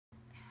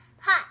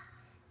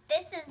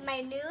my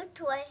new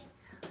toy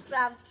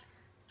from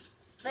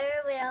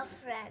FurReal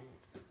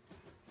Friends.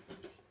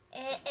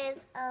 It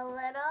is a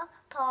little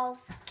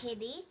Paws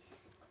kitty.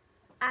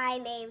 I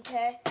named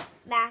her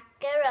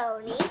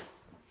Macaroni.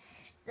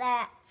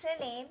 That's her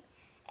name.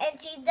 And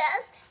she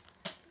does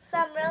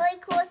some really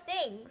cool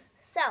things.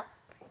 So,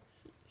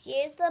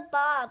 here's the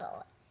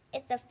bottle.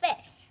 It's a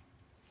fish.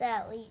 So,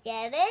 you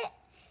get it.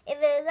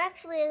 And there's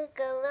actually like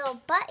a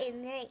little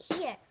button right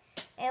here.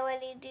 And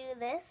when you do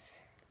this,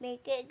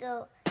 make it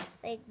go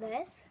like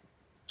this.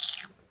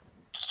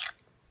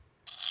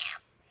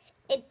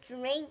 It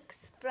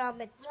drinks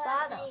from its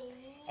bottle.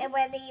 And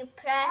when you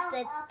press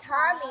its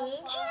tummy,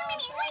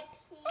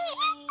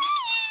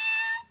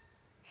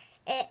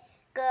 it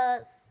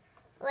goes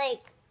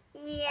like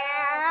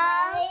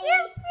meow,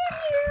 meow,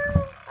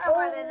 meow.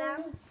 One of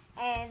them.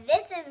 And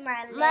this is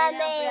my little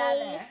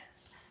brother.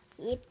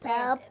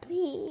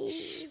 Puppy.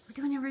 Shh, we're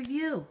doing a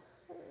review.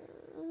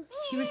 Do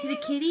you want to see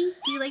the kitty?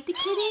 Do you like the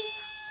kitty?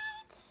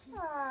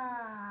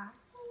 Aww,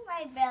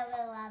 my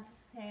brother loves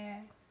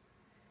her.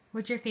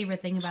 What's your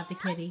favorite thing about the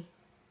kitty?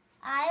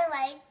 I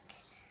like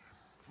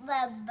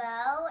the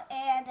bow,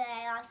 and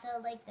I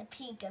also like the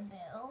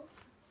peekaboo.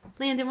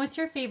 Landon, what's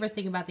your favorite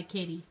thing about the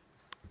kitty?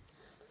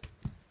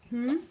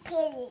 Hmm?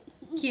 Kitty.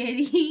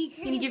 Kitty?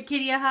 Can you give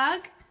Kitty a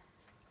hug?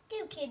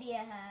 Give Kitty a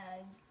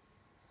hug.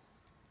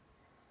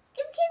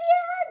 Give Kitty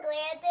a hug,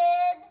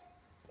 Landon.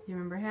 You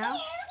remember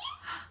how?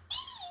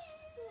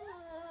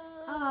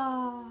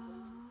 Oh.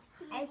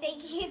 I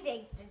think he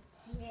thinks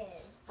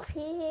it's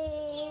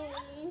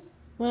his.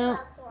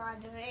 Well,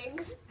 Wandering.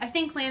 I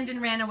think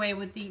Landon ran away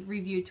with the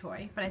review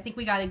toy, but I think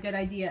we got a good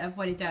idea of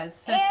what it does.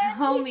 So And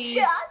tell he me.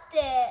 dropped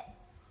it.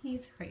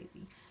 He's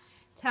crazy.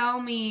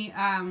 Tell me,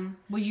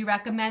 would you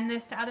recommend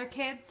this to other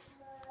kids?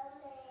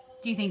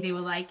 Do you think they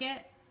would like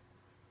it?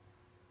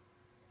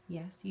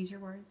 Yes, use your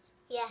words.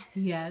 Yes.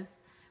 Yes.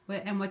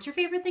 And what's your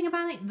favorite thing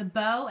about it? The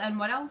bow and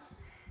what else?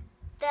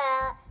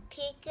 The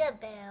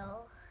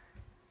peekaboo.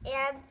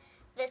 And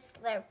the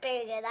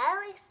slurping. And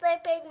I like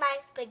slurping my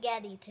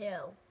spaghetti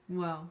too.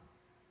 Whoa.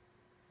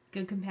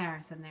 Good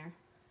comparison there.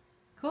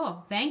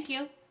 Cool. Thank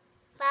you.